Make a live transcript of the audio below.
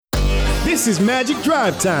This is Magic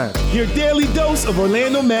Drive Time, your daily dose of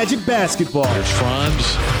Orlando Magic basketball. Here's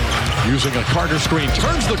Franz using a Carter screen,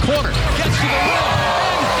 turns the corner, gets to the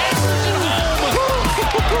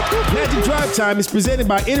rim, Magic Drive Time is presented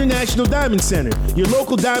by International Diamond Center, your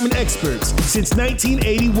local diamond experts since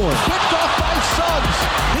 1981. Picked off by Suggs.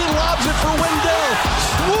 He lobs it for Wendell,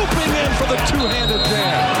 swooping in for the two-handed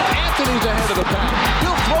jam. Anthony's ahead of the pack.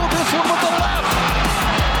 He'll throw this one with the left.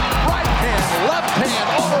 Right hand, left hand,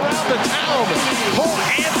 all around the town. Cole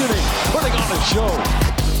Anthony putting on a show.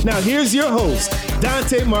 Now here's your host,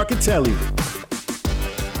 Dante Marchitelli.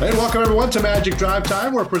 Hey, welcome everyone to Magic Drive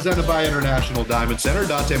Time. We're presented by International Diamond Center.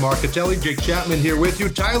 Dante Marchitelli, Jake Chapman here with you.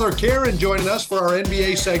 Tyler Karen joining us for our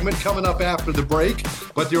NBA segment coming up after the break.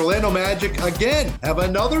 But the Orlando Magic, again, have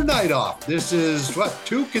another night off. This is,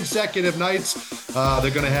 two consecutive nights. They're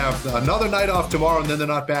going to have another night off tomorrow, and then they're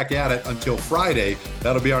not back at it until Friday.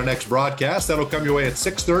 That'll be our next broadcast. That'll come your way at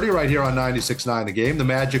 6:30 right here on 96.9 The Game. The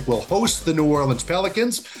Magic will host the New Orleans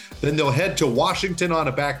Pelicans. Then they'll head to Washington on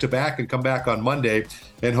a back-to-back and come back on Monday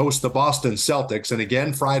and host the Boston Celtics. And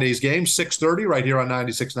again, Friday's game, 6:30 right here on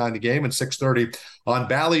 96.9 The Game and 6:30 on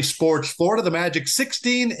Bally Sports Florida. The Magic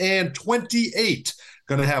 16-28.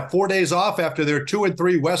 Going to have 4 days off after their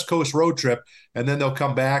 2-3 West Coast road trip. And then they'll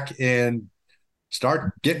come back and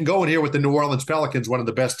start getting going here with the New Orleans Pelicans, one of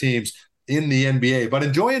the best teams in the NBA. But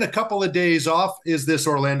enjoying a couple of days off is this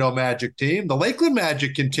Orlando Magic team. The Lakeland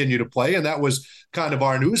Magic continue to play, and that was kind of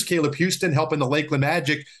our news. Caleb Houston helping the Lakeland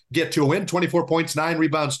Magic get to a win, 24 points, 9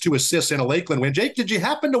 rebounds, 2 assists in a Lakeland win. Jake, did you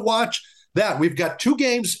happen to watch that? We've got 2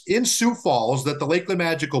 games in Sioux Falls that the Lakeland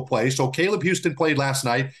Magic will play. So Caleb Houston played last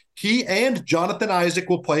night. He and Jonathan Isaac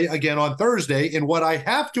will play again on Thursday in what I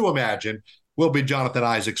have to imagine will be Jonathan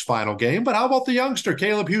Isaac's final game. But how about the youngster,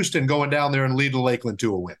 Caleb Houston, going down there and leading Lakeland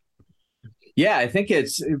to a win? Yeah, I think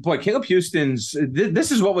Caleb Houston's.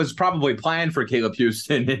 This is what was probably planned for Caleb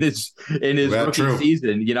Houston in his rookie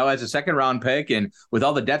season. You know, as a second round pick, and with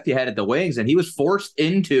all the depth he had at the wings, and he was forced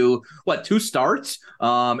into 2 starts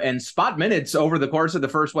and spot minutes over the course of the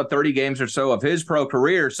first 30 games or so of his pro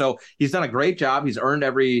career. So he's done a great job. He's earned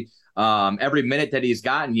every minute that he's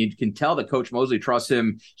gotten. You can tell that Coach Mosley trusts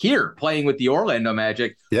him here playing with the Orlando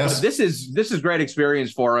Magic. Yes, but this is great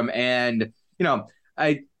experience for him, and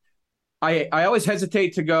I always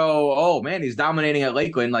hesitate to go, oh man, he's dominating at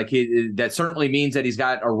Lakeland. That certainly means that he's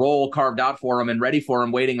got a role carved out for him and ready for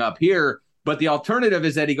him waiting up here. But the alternative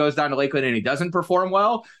is that he goes down to Lakeland and he doesn't perform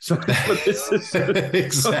well. So this is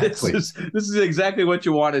exactly this is exactly what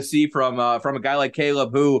you want to see from a guy like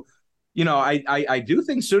Caleb, who, I do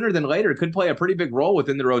think sooner than later could play a pretty big role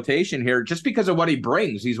within the rotation here, just because of what he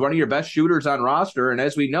brings. He's one of your best shooters on roster, and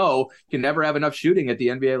as we know, can never have enough shooting at the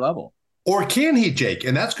NBA level. Or can he, Jake?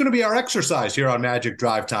 And that's going to be our exercise here on Magic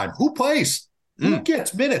Drive Time. Who plays? Who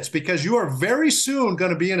gets minutes? Because you are very soon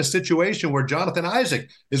going to be in a situation where Jonathan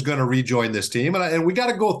Isaac is going to rejoin this team. And we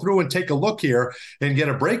got to go through and take a look here and get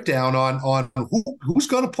a breakdown on who's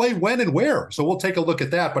going to play when and where. So we'll take a look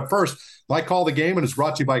at that. But first, my call the game, and it's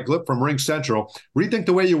brought to you by Glip from RingCentral. Rethink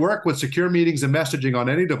the way you work with secure meetings and messaging on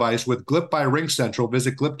any device with Glip by RingCentral.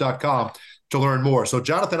 Visit glip.com to learn more. So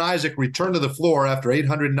Jonathan Isaac returned to the floor after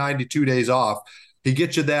 892 days off. He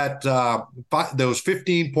gets you that those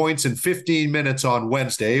 15 points in 15 minutes on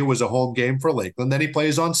Wednesday. It was a home game for Lakeland. Then he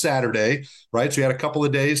plays on Saturday, right? So he had a couple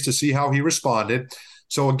of days to see how he responded.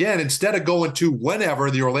 So again, instead of going to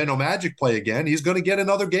whenever the Orlando Magic play again, he's going to get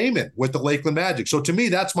another game in with the Lakeland Magic. So to me,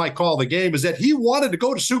 that's my call of the game, is that he wanted to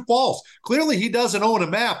go to Sioux Falls. Clearly, he doesn't own a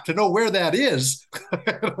map to know where that is.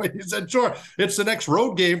 He said, sure, it's the next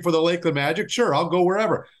road game for the Lakeland Magic. Sure, I'll go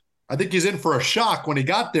wherever. I think he's in for a shock when he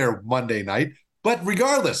got there Monday night. But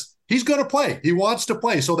regardless, he's going to play. He wants to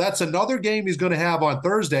play. So that's another game he's going to have on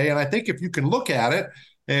Thursday. And I think if you can look at it,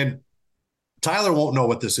 and Tyler won't know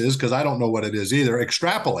what this is because I don't know what it is either.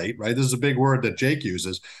 Extrapolate, right? This is a big word that Jake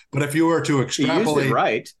uses. But if you were to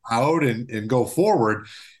extrapolate out and go forward,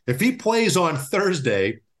 if he plays on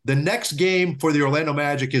Thursday, the next game for the Orlando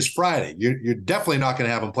Magic is Friday. You're definitely not going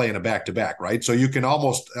to have him playing a back-to-back, right? So you can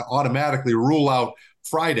almost automatically rule out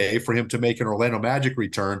Friday for him to make an Orlando Magic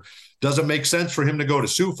return. Doesn't make sense for him to go to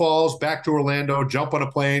Sioux Falls, back to Orlando, jump on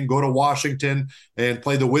a plane, go to Washington, and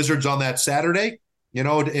play the Wizards on that Saturday.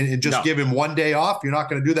 And just give him 1 day off. You're not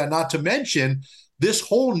going to do that. Not to mention, this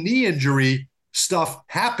whole knee injury stuff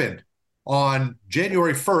happened on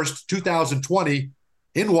January 1st, 2020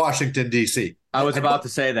 in Washington, D.C. I was about to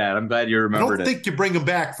say that. I'm glad you remembered it. I don't think you bring him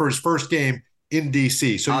back for his first game in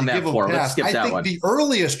D.C. So you give him a pass. I think the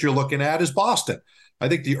earliest you're looking at is Boston.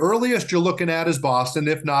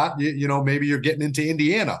 If not, maybe you're getting into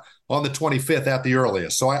Indiana on the 25th at the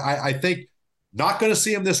earliest. So I think Not going to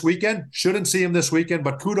see him this weekend. Shouldn't see him this weekend,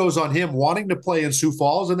 but kudos on him wanting to play in Sioux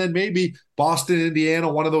Falls. And then maybe Boston, Indiana,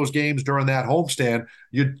 one of those games during that homestand,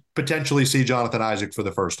 you'd potentially see Jonathan Isaac for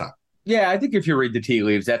the first time. Yeah, I think if you read the tea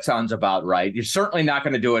leaves, that sounds about right. You're certainly not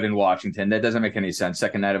going to do it in Washington. That doesn't make any sense.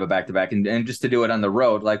 Second night of a back-to-back, and just to do it on the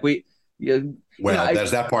road, like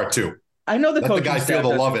there's that part too. I know the guy feel the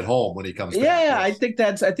love at home when he comes back. Yeah, I think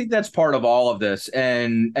that's part of all of this,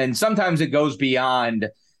 and sometimes it goes beyond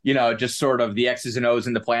just sort of the X's and O's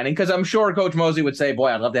in the planning, because I'm sure Coach Mosley would say, boy,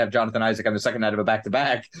 I'd love to have Jonathan Isaac on the second night of a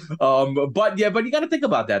back-to-back. But you got to think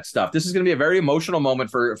about that stuff. This is going to be a very emotional moment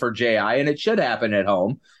for J.I., and it should happen at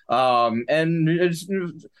home. And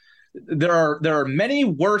there are many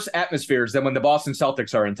worse atmospheres than when the Boston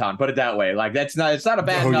Celtics are in town. Put it that way. Like it's not a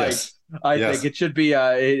bad night. Yes. I think it should be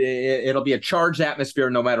it'll be a charged atmosphere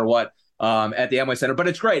no matter what. At the Amway Center, but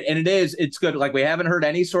it's great. And it's good. Like we haven't heard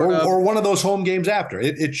any sort of, or one of those home games after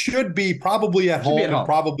it should be probably at home and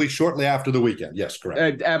probably shortly after the weekend. Yes,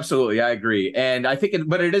 correct. Absolutely. I agree. And I think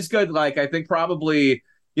but it is good. Like, I think probably,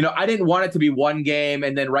 I didn't want it to be one game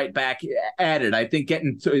and then right back at it. I think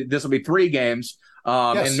this will be 3 games.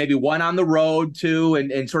 Yes. And maybe one on the road too,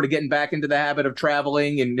 and sort of getting back into the habit of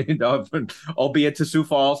traveling and albeit to Sioux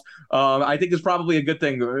Falls. I think is probably a good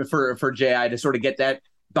thing for J.I. to sort of get that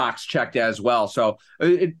box checked as well. So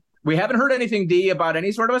we haven't heard anything, D, about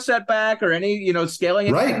any sort of a setback or any, scaling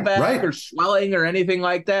anything back or swelling or anything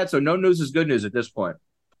like that. So no news is good news at this point.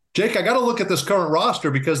 Jake, I got to look at this current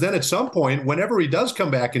roster, because then at some point, whenever he does come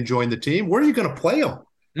back and join the team, where are you going to play him?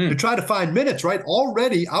 To try to find minutes, right?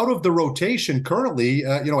 Already out of the rotation currently,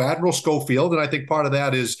 Admiral Schofield, and I think part of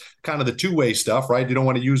that is kind of the two-way stuff, right? You don't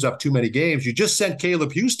want to use up too many games. You just sent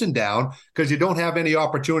Caleb Houston down because you don't have any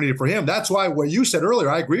opportunity for him. That's why what you said earlier,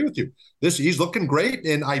 I agree with you. He's looking great,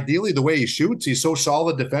 and ideally the way he shoots, he's so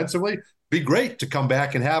solid defensively. Be great to come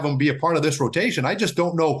back and have him be a part of this rotation. I just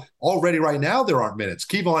don't know already right now there aren't minutes.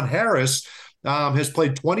 Kevon Harris has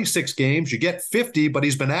played 26 games. You get 50, but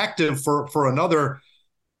he's been active for another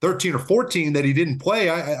 13 or 14 that he didn't play.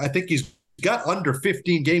 I think he's got under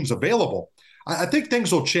 15 games available. I think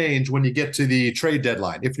things will change when you get to the trade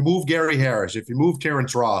deadline. If you move Gary Harris, if you move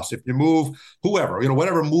Terrence Ross, if you move whoever,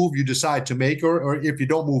 whatever move you decide to make, or if you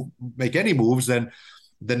don't make any moves, then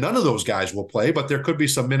none of those guys will play. But there could be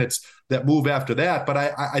some minutes that move after that. But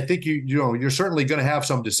I think you're certainly going to have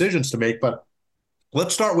some decisions to make. But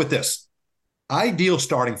let's start with this. Ideal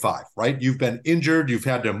starting 5, right? You've been injured. You've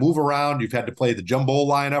had to move around. You've had to play the jumbo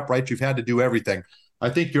lineup, right? You've had to do everything. I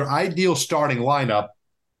think your ideal starting lineup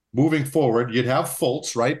moving forward, you'd have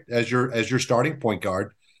Fultz, right, as your starting point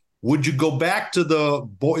guard. Would you go back to the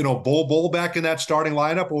Bol back in that starting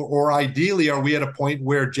lineup, or ideally, are we at a point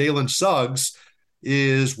where Jalen Suggs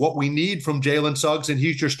is what we need from Jalen Suggs, and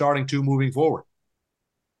he's your starting 2 moving forward?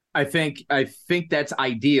 I think that's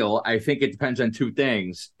ideal. I think it depends on 2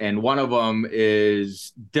 things. And one of them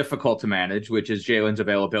is difficult to manage, which is Jalen's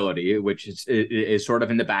availability, which is sort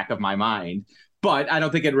of in the back of my mind. But I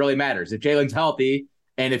don't think it really matters. If Jalen's healthy,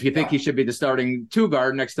 and if you think he should be the starting 2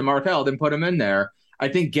 guard next to Markelle, then put him in there. I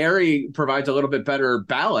think Gary provides a little bit better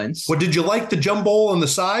balance. Well, did you like the jumbo and the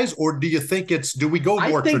size, or do you think do we go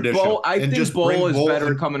more traditional? I think Bol is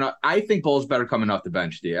better coming up. I think Bol is better coming off the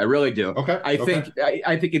bench, D. I really do. Okay. I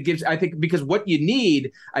think because what you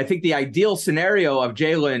need, I think the ideal scenario of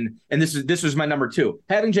Jalen, and this was my number 2,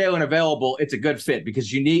 having Jalen available, it's a good fit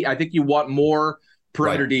because I think you want more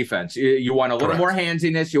perimeter defense. You want a little more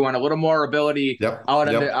handsiness. You want a little more ability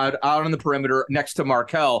out on the perimeter next to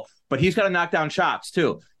Markelle. But he's got to knock down shots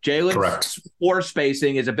too. Jalen's floor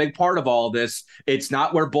spacing is a big part of all this. It's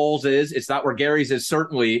not where Bol's is. It's not where Gary's is,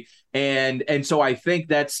 certainly. And so I think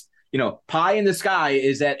that's, pie in the sky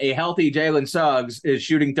is that a healthy Jalen Suggs is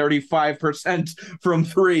shooting 35% from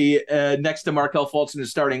 3 next to Markelle Fultz in the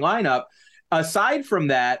starting lineup. Aside from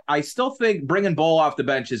that, I still think bringing Bol off the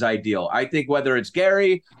bench is ideal. I think whether it's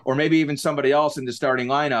Gary or maybe even somebody else in the starting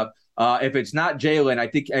lineup, if it's not Jalen, I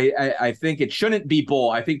think it shouldn't be Bol.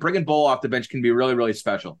 I think bringing Bol off the bench can be really, really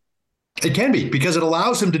special. It can be, because it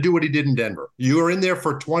allows him to do what he did in Denver. You are in there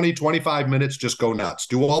for 20, 25 minutes, just go nuts.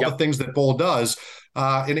 Do all the things that Bol does.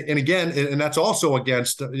 And again, and that's also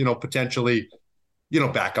against, potentially,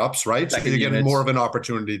 backups, right? So you're getting more of an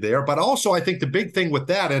opportunity there. But also, I think the big thing with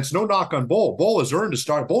that, and it's no knock on Bol. Bol has earned a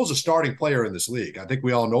start. Bol's a starting player in this league. I think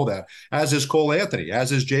we all know that, as is Cole Anthony,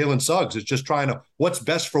 as is Jalen Suggs. It's just trying to, what's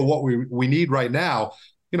best for what we need right now.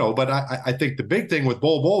 But I think the big thing with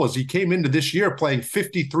Bol is he came into this year playing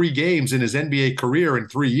 53 games in his NBA career in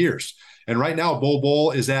 3 years. And right now,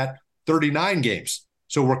 Bol is at 39 games.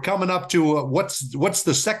 So we're coming up to what's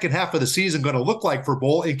the second half of the season going to look like for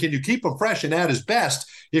Bol, and can you keep him fresh and at his best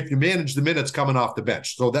if you manage the minutes coming off the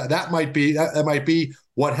bench? So that might be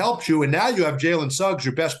what helps you. And now you have Jalen Suggs,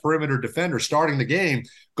 your best perimeter defender, starting the game,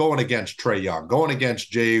 going against Trae Young, going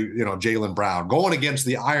against Jaylen Brown, going against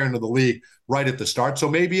the iron of the league right at the start. So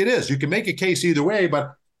maybe it is. You can make a case either way,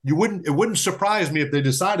 but it wouldn't surprise me if they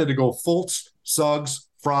decided to go Fultz, Suggs,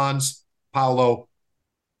 Franz, Paolo,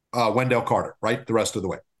 Wendell Carter, right? The rest of the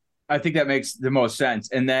way. I think that makes the most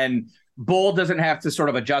sense. And then Bol doesn't have to sort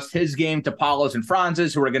of adjust his game to Paolo's and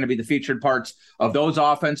Franz's, who are going to be the featured parts of those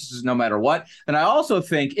offenses no matter what. And I also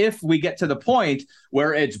think if we get to the point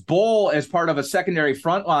where it's Bol as part of a secondary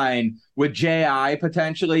front line with J.I.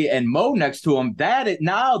 potentially and Mo next to him,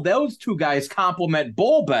 now those two guys complement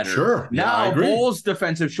Bol better. Sure. Now Bol's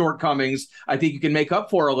defensive shortcomings, I think you can make up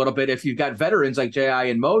for a little bit if you've got veterans like J.I.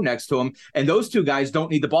 and Mo next to him, and those two guys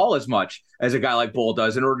don't need the ball as much as a guy like Bol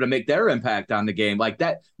does in order to make their impact on the game. Like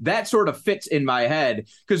that sort of fits in my head,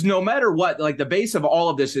 because no matter what, like the base of all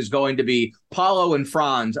of this is going to be Paolo and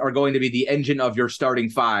Franz are going to be the engine of your starting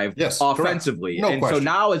five offensively. No question. So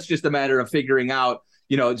now it's just a matter of figuring out,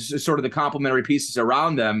 sort of the complementary pieces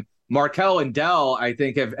around them. Markelle and Dell, I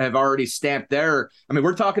think, have already stamped their. I mean,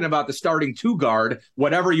 we're talking about the starting two guard,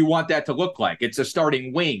 whatever you want that to look like. It's a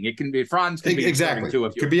starting wing. It can be Franz, can be exactly. Two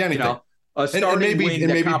if you could be anything. And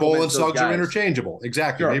maybe Bol and Suggs are interchangeable.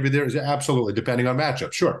 Exactly. Sure. Maybe there's absolutely depending on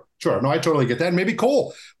matchup. Sure. No, I totally get that. And maybe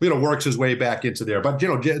Cole, works his way back into there. But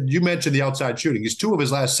you mentioned the outside shooting. He's 2 of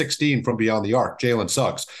his last 16 from beyond the arc. Jalen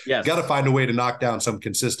Suggs. Yes. Got to find a way to knock down some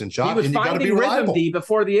consistent shot. He was finding rhythm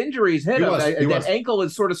before the injuries hit him. That ankle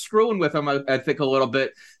is sort of screwing with him, I think, a little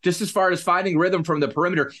bit. Just as far as finding rhythm from the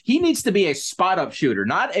perimeter, he needs to be a spot up shooter,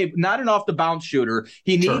 not an off the bounce shooter.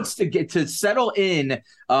 He needs to get to settle in,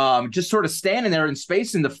 just sort of standing there and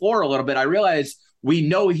spacing the floor a little bit. I realize we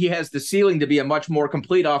know he has the ceiling to be a much more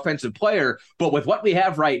complete offensive player, but with what we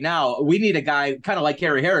have right now, we need a guy kind of like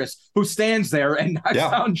Gary Harris who stands there and knocks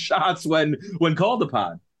down shots when called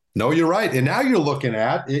upon. No, you're right. And now you're looking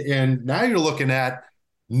at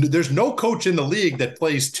there's no coach in the league that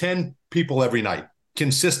plays 10 people every night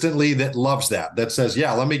consistently that loves that says,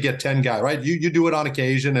 let me get 10 guys, right? You do it on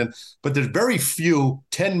occasion, but there's very few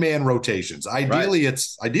 10-man rotations. Ideally,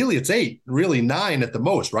 it's 8, really 9 at the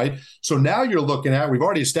most, right? So now you're looking at, we've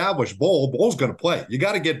already established Bol's going to play. You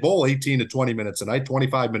got to get Bol 18 to 20 minutes a night,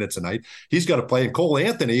 25 minutes a night. He's got to play. And Cole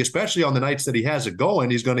Anthony, especially on the nights that he has it going,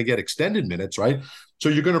 he's going to get extended minutes, right? So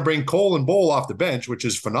you're going to bring Cole and Bol off the bench, which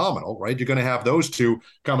is phenomenal, right? You're going to have those two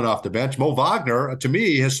coming off the bench. Mo Wagner, to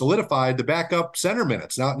me, has solidified the backup center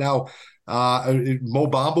minutes. Now, Mo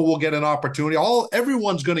Bamba will get an opportunity.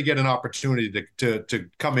 Everyone's going to get an opportunity to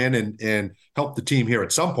come in and help the team here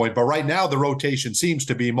at some point. But right now, the rotation seems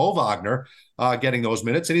to be Mo Wagner getting those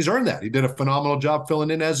minutes, and he's earned that. He did a phenomenal job filling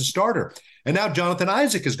in as a starter. And now Jonathan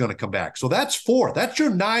Isaac is going to come back. So that's 4. That's your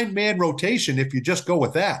 9-man rotation if you just go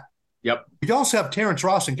with that. Yep. You also have Terrence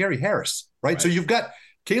Ross and Gary Harris, right? So you've got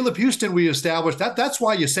Caleb Houston. We established that's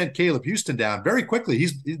why you sent Caleb Houston down very quickly.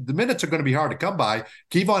 The minutes are going to be hard to come by.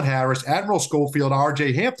 Kevon Harris, Admiral Schofield,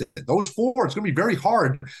 R.J. Hampton. Those 4, it's going to be very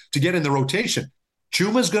hard to get in the rotation.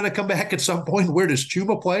 Chuma's going to come back at some point. Where does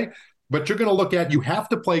Chuma play? But you're going to look at, you have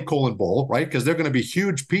to play Cole and Bol, right? Because they're going to be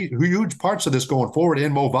huge parts of this going forward.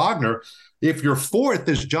 And Mo Wagner. If your 4th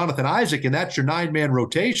is Jonathan Isaac, and that's your 9-man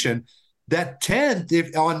rotation, that 10th,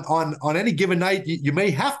 if on any given night, you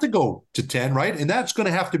may have to go to 10, right? And that's going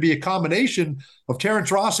to have to be a combination of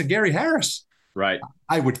Terrence Ross and Gary Harris. Right.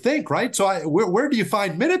 I would think, right? So where do you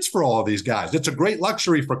find minutes for all of these guys? It's a great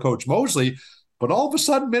luxury for Coach Mosley, but all of a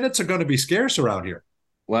sudden minutes are going to be scarce around here.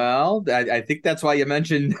 Well, I think that's why you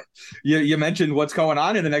mentioned what's going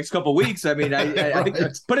on in the next couple of weeks. I mean, I think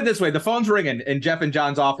put it this way: the phone's ringing in Jeff and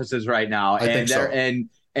John's offices right now, And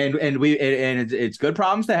it's good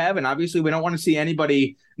problems to have, and obviously we don't want to see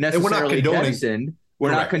anybody necessarily jettisoned.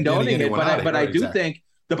 We're not condoning it, but I do think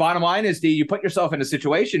the bottom line is, you put yourself in a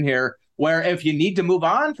situation here where if you need to move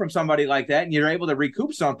on from somebody like that and you're able to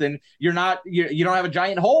recoup something, you don't have a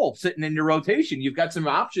giant hole sitting in your rotation. You've got some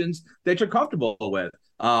options that you're comfortable with.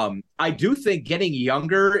 I do think getting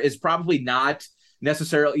younger is probably not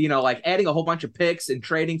necessarily, like adding a whole bunch of picks and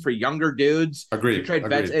trading for younger dudes. Agreed.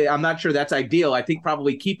 Vets, I'm not sure that's ideal. I think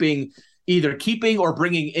probably keeping or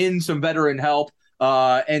bringing in some veteran help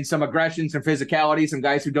and some aggression, some physicality, some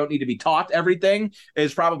guys who don't need to be taught everything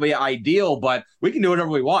is probably ideal, but we can do whatever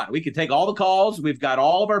we want. We can take all the calls. We've got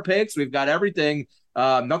all of our picks. We've got everything.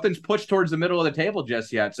 Nothing's pushed towards the middle of the table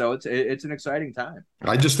just yet. So it's an exciting time.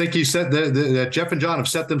 I just think he said that Jeff and John have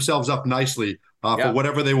set themselves up nicely for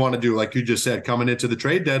whatever they want to do. Like you just said, coming into the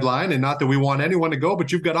trade deadline, and not that we want anyone to go,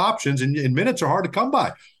 but you've got options, and minutes are hard to come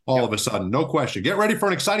by all of a sudden. No question. Get ready for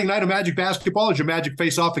an exciting night of Magic basketball as your Magic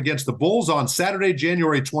face off against the Bulls on Saturday,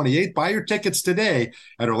 January 28th. Buy your tickets today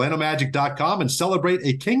at OrlandoMagic.com and celebrate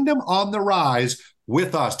a kingdom on the rise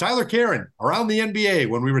with us. Tyler Karen around the NBA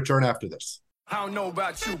when we return after this. I don't know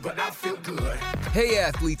about you, but I feel good. Hey,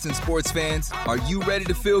 athletes and sports fans, are you ready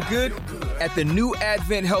to feel good? At the new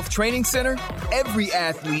Advent Health Training Center, every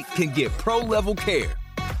athlete can get pro-level care.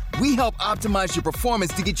 We help optimize your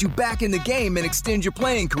performance to get you back in the game and extend your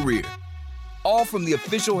playing career. All from the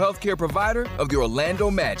official healthcare provider of the Orlando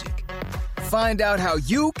Magic. Find out how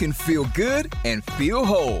you can feel good and feel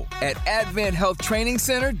whole at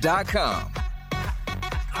AdventHealthTrainingCenter.com.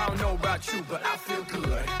 I don't know about you, but I feel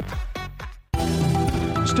good.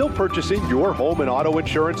 Still purchasing your home and auto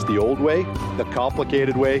insurance the old way, the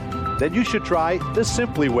complicated way? Then you should try the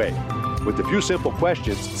Simply way. With a few simple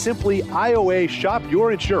questions, Simply IOA shop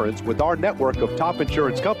your insurance with our network of top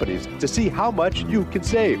insurance companies to see how much you can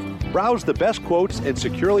save. Browse the best quotes and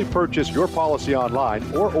securely purchase your policy online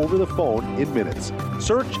or over the phone in minutes.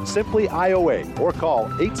 Search Simply IOA or call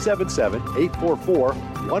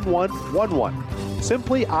 877-844-1111.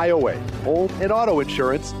 Simply IOA, home and auto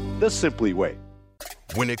insurance the Simply way.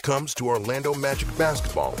 When it comes to Orlando Magic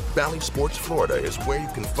basketball, Bally Sports Florida is where you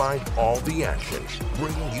can find all the action,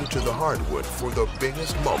 bringing you to the hardwood for the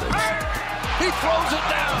biggest moments. He throws it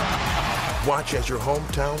down. Watch as your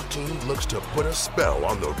hometown team looks to put a spell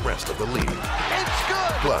on the rest of the league. It's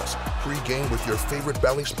good. Plus, pre-game with your favorite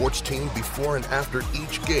Bally Sports team before and after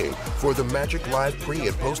each game for the Magic Live pre-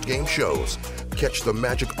 and post-game shows. Catch the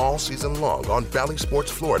Magic all season long on Bally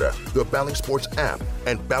Sports Florida, the Bally Sports app,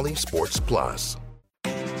 and Bally Sports Plus.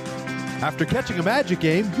 After catching a Magic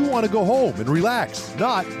game, you want to go home and relax,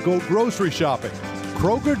 not go grocery shopping.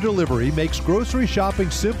 Kroger Delivery makes grocery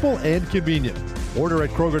shopping simple and convenient. Order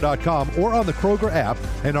at Kroger.com or on the Kroger app,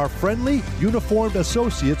 and our friendly, uniformed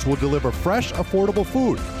associates will deliver fresh, affordable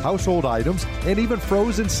food, household items, and even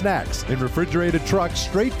frozen snacks in refrigerated trucks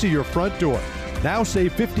straight to your front door. Now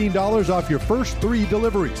save $15 off your first 3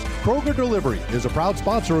 deliveries. Kroger Delivery is a proud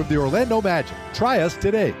sponsor of the Orlando Magic. Try us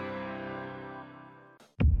today.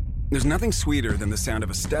 There's nothing sweeter than the sound of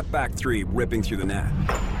a step-back 3 ripping through the net.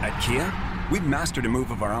 At Kia, we've mastered a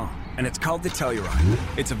move of our own, and it's called the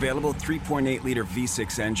Telluride. Its available 3.8-liter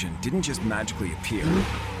V6 engine didn't just magically appear.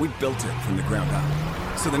 We built it from the ground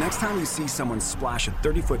up. So the next time you see someone splash a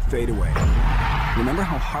 30-foot fadeaway, remember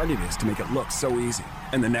how hard it is to make it look so easy.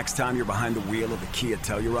 And the next time you're behind the wheel of the Kia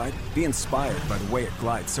Telluride, be inspired by the way it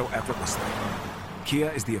glides so effortlessly.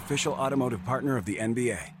 Kia is the official automotive partner of the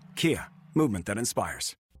NBA. Kia, movement that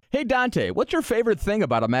inspires. Hey, Dante, what's your favorite thing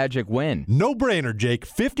about a Magic win? No brainer, Jake.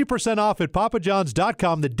 50% off at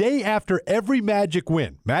papajohns.com the day after every Magic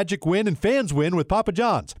win. Magic win and fans win with Papa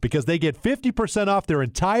John's because they get 50% off their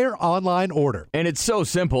entire online order. And it's so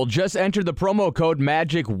simple. Just enter the promo code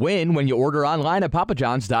MAGICWIN when you order online at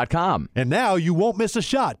papajohns.com. And now you won't miss a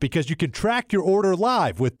shot because you can track your order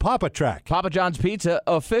live with Papa Track. Papa John's Pizza,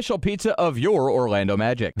 official pizza of your Orlando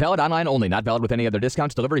Magic. Valid online only, not valid with any other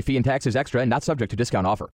discounts. Delivery fee and taxes extra and not subject to discount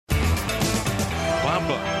offer.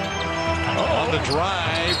 Bamba on the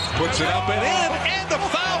drive, puts it up and in, and the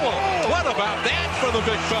foul. What about that for the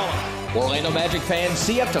big fella? Orlando Magic fans,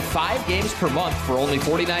 see up to 5 games per month for only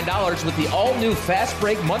 $49 with the all-new Fast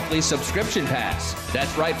Break monthly subscription pass.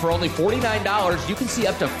 That's right, for only $49, you can see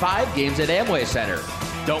up to 5 games at Amway Center.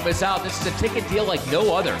 Don't miss out. This is a ticket deal like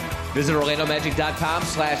no other. Visit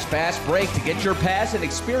OrlandoMagic.com/fastbreak to get your pass and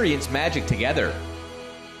experience Magic together.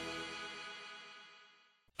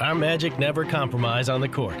 Our Magic never compromise on the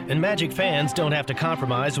court, and Magic fans don't have to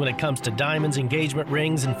compromise when it comes to diamonds, engagement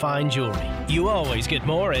rings, and fine jewelry. You always get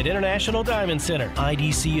more at International Diamond Center.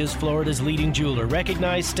 IDC is Florida's leading jeweler,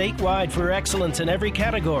 recognized statewide for excellence in every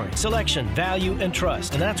category, selection, value, and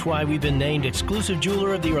trust. And that's why we've been named exclusive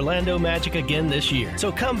jeweler of the Orlando Magic again this year.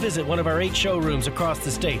 So come visit one of our 8 showrooms across the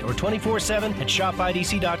state or 24/7 at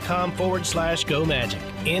shopidc.com/go magic.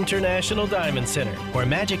 International Diamond Center, where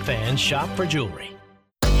Magic fans shop for jewelry.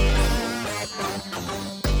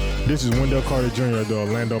 This is Wendell Carter Jr. of the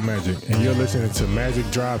Orlando Magic, and you're listening to Magic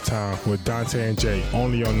Drive Time with Dante and Jay,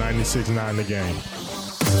 only on 96.9 The Game.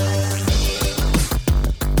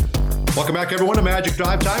 Welcome back, everyone, to Magic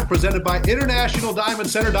Drive Time, presented by International Diamond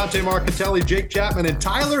Center. Dante Marchitelli, Jake Chapman, and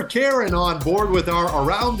Tyler Karen on board with our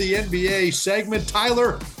Around the NBA segment.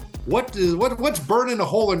 Tyler, what's burning a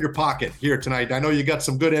hole in your pocket here tonight? I know you got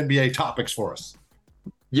some good NBA topics for us.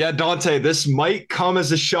 Yeah, Dante, this might come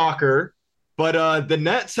as a shocker, but the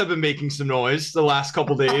Nets have been making some noise the last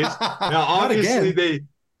couple days. Now, obviously,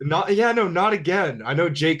 not again. I know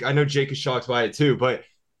Jake is shocked by it too, but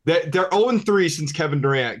they're 0-3 since Kevin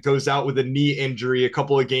Durant goes out with a knee injury a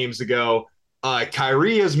couple of games ago.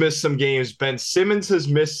 Kyrie has missed some games. Ben Simmons has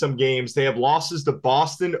missed some games. They have losses to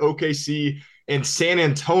Boston, OKC, and San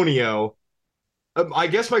Antonio. I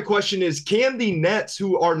guess my question is, can the Nets,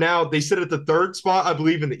 who are now, they sit at the third spot, I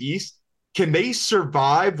believe, in the East, can they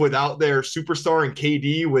survive without their superstar and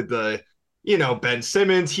KD with Ben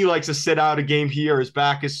Simmons? He likes to sit out a game here. His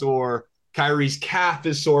back is sore. Kyrie's calf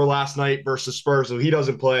is sore last night versus Spurs, so he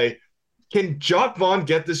doesn't play. Can Jacque Vaughn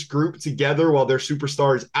get this group together while their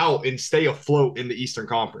superstar is out and stay afloat in the Eastern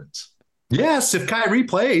Conference? Yes, if Kyrie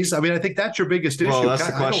plays. I mean, I think that's your biggest issue. Well, that's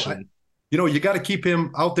the question. You got to keep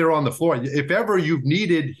him out there on the floor. If ever you've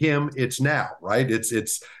needed him, it's now, right?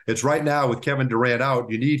 It's right now with Kevin Durant out.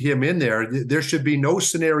 You need him in there. There should be no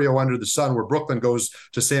scenario under the sun where Brooklyn goes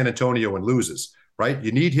to San Antonio and loses, right?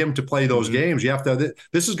 You need him to play those games. You have to.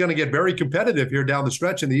 This is going to get very competitive here down the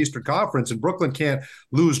stretch in the Eastern Conference, and Brooklyn can't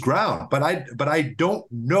lose ground. But I don't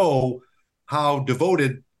know how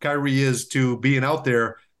devoted Kyrie is to being out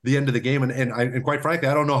there the end of the game. And quite frankly,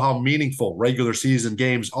 I don't know how meaningful regular season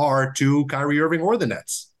games are to Kyrie Irving or the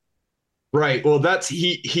Nets. Right. Well,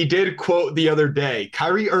 he did quote the other day,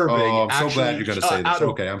 Kyrie Irving. Oh, I'm so glad you're going to say this.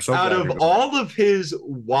 Okay. I'm so glad. Out of all of his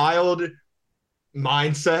wild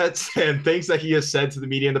mindsets and things that he has said to the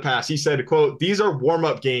media in the past, he said, quote, "These are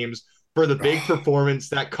warm-up games for the big performance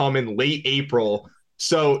that come in late April.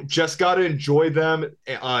 So just got to enjoy them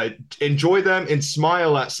and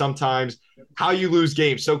smile at sometimes how you lose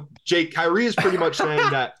games." So, Jake, Kyrie is pretty much saying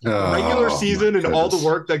that regular season and all the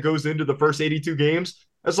work that goes into the first 82 games,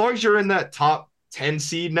 as long as you're in that top 10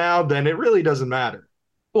 seed now, then it really doesn't matter.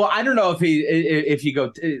 Well, I don't know if you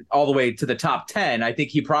go all the way to the top 10. I think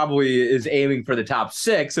he probably is aiming for the top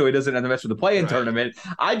 6, so he doesn't have to mess with the play-in tournament.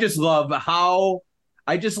 I just love how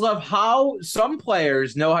some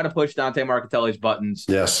players know how to push Dante Marchitelli's buttons.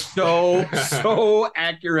 Yes. So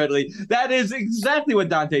accurately. That is exactly what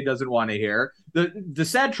Dante doesn't want to hear. The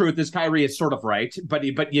sad truth is Kyrie is sort of right, but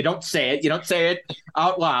you don't say it. You don't say it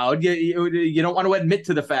out loud. You don't want to admit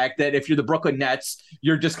to the fact that if you're the Brooklyn Nets,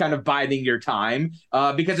 you're just kind of biding your time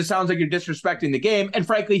because it sounds like you're disrespecting the game. And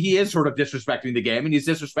frankly, he is sort of disrespecting the game, and he's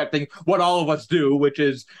disrespecting what all of us do, which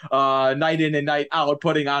is night in and night out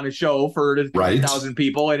putting on a show for 20,000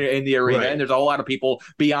 people in the arena. Right. And there's a whole lot of people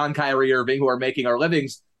beyond Kyrie Irving who are making our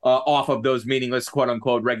livings off of those meaningless, quote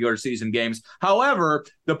unquote, regular season games. However,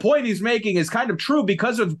 the point he's making is kind of true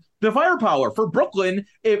because of the firepower for Brooklyn.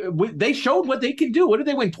 They showed what they can do. What did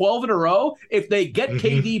they win? 12 in a row? If they get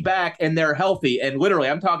KD back and they're healthy, and literally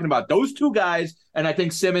I'm talking about those two guys, and I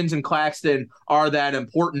think Simmons and Claxton are that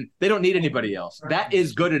important. They don't need anybody else. That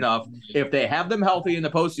is good enough. If they have them healthy in the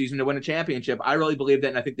postseason to win a championship, I really believe that,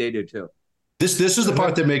 and I think they do too. This is the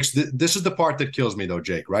part that this is the part that kills me though,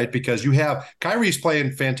 Jake, right? Because you have Kyrie's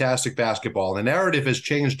playing fantastic basketball, and the narrative has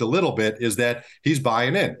changed a little bit, is that he's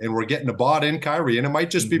buying in and we're getting a bought in Kyrie, and it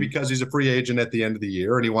might just be because he's a free agent at the end of the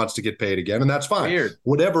year and he wants to get paid again, and that's fine. Weird.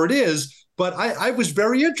 Whatever it is. But I was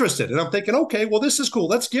very interested, and I'm thinking, okay, well, this is cool.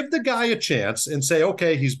 Let's give the guy a chance and say,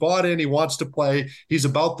 okay, he's bought in, he wants to play, he's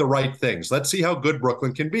about the right things. Let's see how good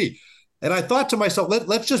Brooklyn can be. And I thought to myself,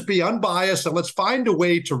 let's just be unbiased and let's find a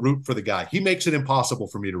way to root for the guy. He makes it impossible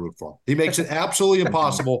for me to root for him. He makes it absolutely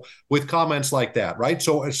impossible with comments like that, right?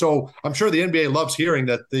 So I'm sure the NBA loves hearing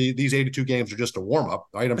that these 82 games are just a warm-up,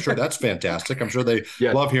 right? I'm sure that's fantastic. I'm sure they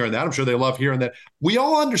love hearing that. I'm sure they love hearing that. We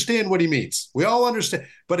all understand what he means. We all understand.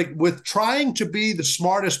 But with trying to be the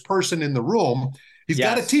smartest person in the room, he's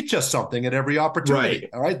got to teach us something at every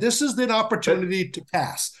opportunity, all right? This is an opportunity to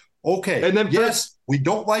pass. Okay, and then yes, we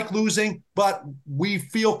don't like losing, but we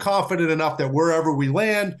feel confident enough that wherever we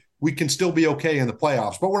land, we can still be okay in the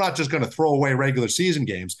playoffs. But we're not just going to throw away regular season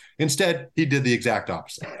games. Instead, he did the exact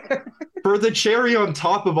opposite. For the cherry on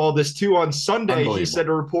top of all this, too, on Sunday, he said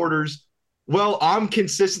to reporters, well, I'm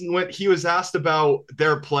consistent when he was asked about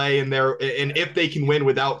their play and if they can win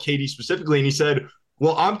without KD specifically. And he said,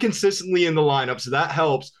 well, I'm consistently in the lineup, so that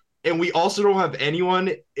helps. And we also don't have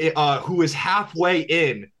anyone who is halfway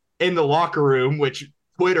in the locker room, which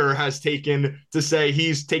Twitter has taken to say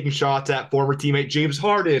he's taking shots at former teammate James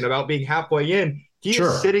Harden about being halfway in. He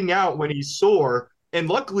is sitting out when he's sore. And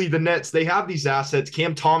luckily the Nets, they have these assets.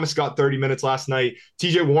 Cam Thomas got 30 minutes last night.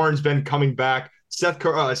 TJ Warren's been coming back. Seth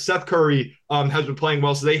Curry has been playing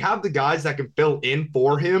well. So they have the guys that can fill in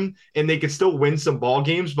for him, and they can still win some ball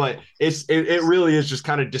games. But it really is just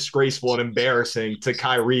kind of disgraceful and embarrassing to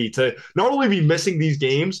Kyrie to not only be missing these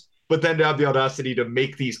games, but then to have the audacity to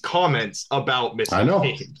make these comments about missing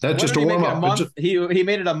games. That's just a warm up. He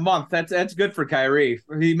made it a month. That's good for Kyrie.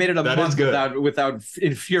 He made it a month without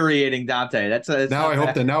infuriating Dante. I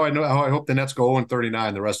hope the Nets go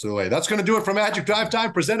 0-39 the rest of the way. That's going to do it for Magic Drive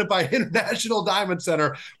Time, presented by International Diamond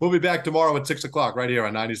Center. We'll be back tomorrow at 6:00 right here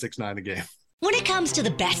on 96.9 The Game. When it comes to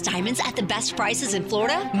the best diamonds at the best prices in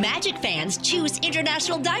Florida, Magic fans choose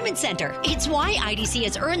International Diamond Center. It's why IDC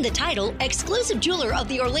has earned the title exclusive jeweler of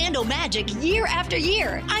the Orlando Magic year after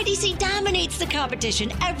year. IDC dominates the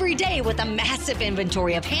competition every day with a massive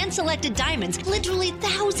inventory of hand-selected diamonds, literally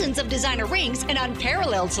thousands of designer rings, an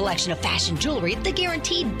unparalleled selection of fashion jewelry, the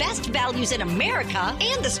guaranteed best values in America,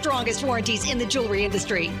 and the strongest warranties in the jewelry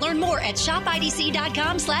industry. Learn more at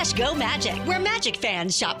shopidc.com/GoMagic, where Magic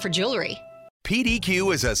fans shop for jewelry.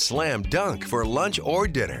 PDQ is a slam dunk for lunch or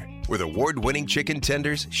dinner with award-winning chicken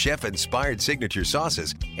tenders, chef-inspired signature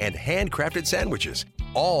sauces, and handcrafted sandwiches,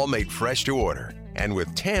 all made fresh to order. And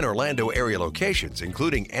with 10 Orlando area locations,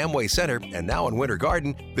 including Amway Center and now in Winter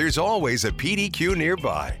Garden, there's always a PDQ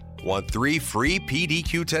nearby. Want 3 free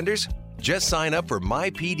PDQ tenders? Just sign up for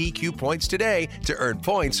My PDQ Points today to earn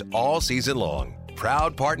points all season long.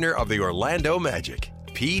 Proud partner of the Orlando Magic.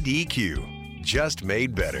 PDQ, just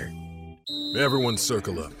made better. Everyone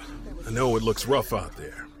circle up. I know it looks rough out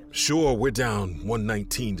there. Sure, we're down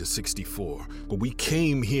 119-64, but we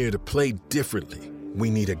came here to play differently. We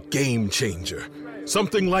need a game changer.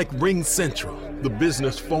 Something like Ring Central, the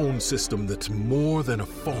business phone system that's more than a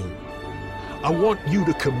phone. I want you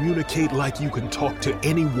to communicate like you can talk to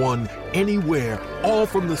anyone, anywhere, all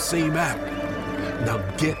from the same app. Now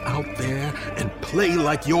get out there and play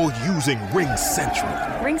like you're using Ring Central.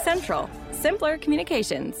 Ring Central. Simpler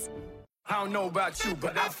communications. I don't know about you,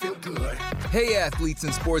 but I feel good. Hey, athletes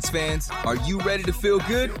and sports fans, are you ready to feel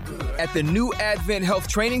good? At the new Advent Health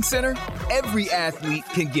Training Center, every athlete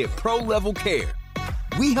can get pro-level care.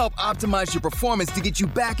 We help optimize your performance to get you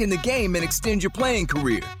back in the game and extend your playing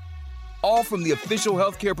career. All from the official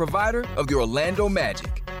healthcare provider of the Orlando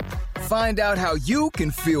Magic. Find out how you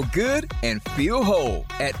can feel good and feel whole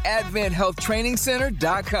at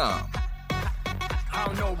AdventHealthTrainingCenter.com. I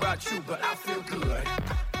don't know about you, but I feel good.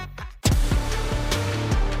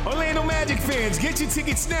 Orlando Magic fans, get your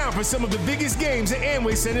tickets now for some of the biggest games at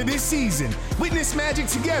Amway Center this season. Witness Magic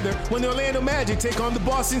together when the Orlando Magic take on the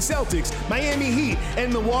Boston Celtics, Miami Heat,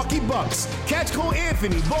 and Milwaukee Bucks. Catch Cole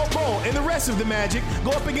Anthony, Bol Bol, and the rest of the Magic go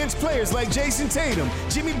up against players like Jason Tatum,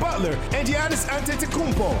 Jimmy Butler, and Giannis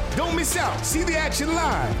Antetokounmpo. Don't miss out. See the action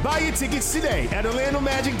live. Buy your tickets today at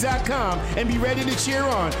OrlandoMagic.com and be ready to cheer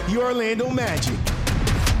on your Orlando Magic.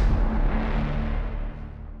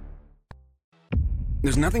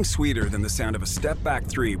 There's nothing sweeter than the sound of a step-back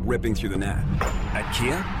 3 ripping through the net. At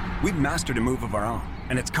Kia, we've mastered a move of our own,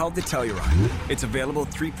 and it's called the Telluride. Its available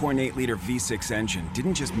 3.8-liter V6 engine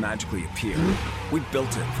didn't just magically appear. We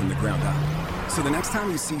built it from the ground up. So the next time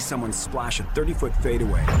you see someone splash a 30-foot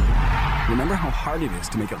fadeaway, remember how hard it is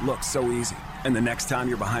to make it look so easy. And the next time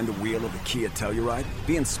you're behind the wheel of the Kia Telluride,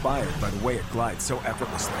 be inspired by the way it glides so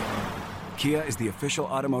effortlessly. Kia is the official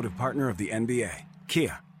automotive partner of the NBA.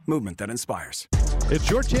 Kia, movement that inspires. It's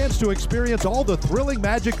your chance to experience all the thrilling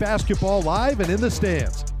Magic basketball live and in the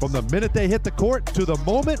stands. From the minute they hit the court to the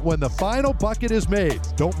moment when the final bucket is made.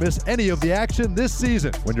 Don't miss any of the action this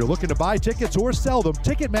season. When you're looking to buy tickets or sell them,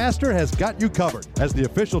 Ticketmaster has got you covered. As the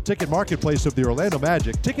official ticket marketplace of the Orlando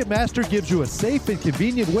Magic, Ticketmaster gives you a safe and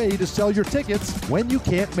convenient way to sell your tickets when you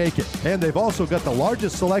can't make it. And they've also got the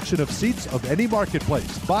largest selection of seats of any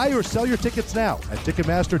marketplace. Buy or sell your tickets now at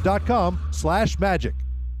Ticketmaster.com/magic.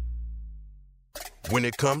 When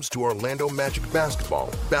it comes to Orlando Magic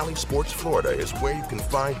basketball, Bally Sports Florida is where you can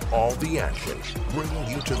find all the action, bringing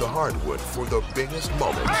you to the hardwood for the biggest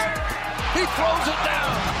moments. He throws it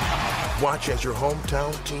down. Watch as your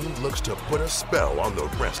hometown team looks to put a spell on the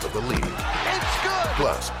rest of the league. It's good.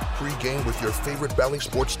 Plus, pre-game with your favorite Bally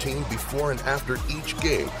Sports team before and after each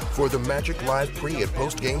game for the Magic Live pre- and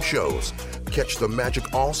post-game shows. Catch the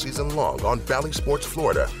Magic all season long on Bally Sports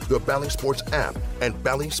Florida, the Bally Sports app, and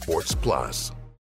Bally Sports Plus.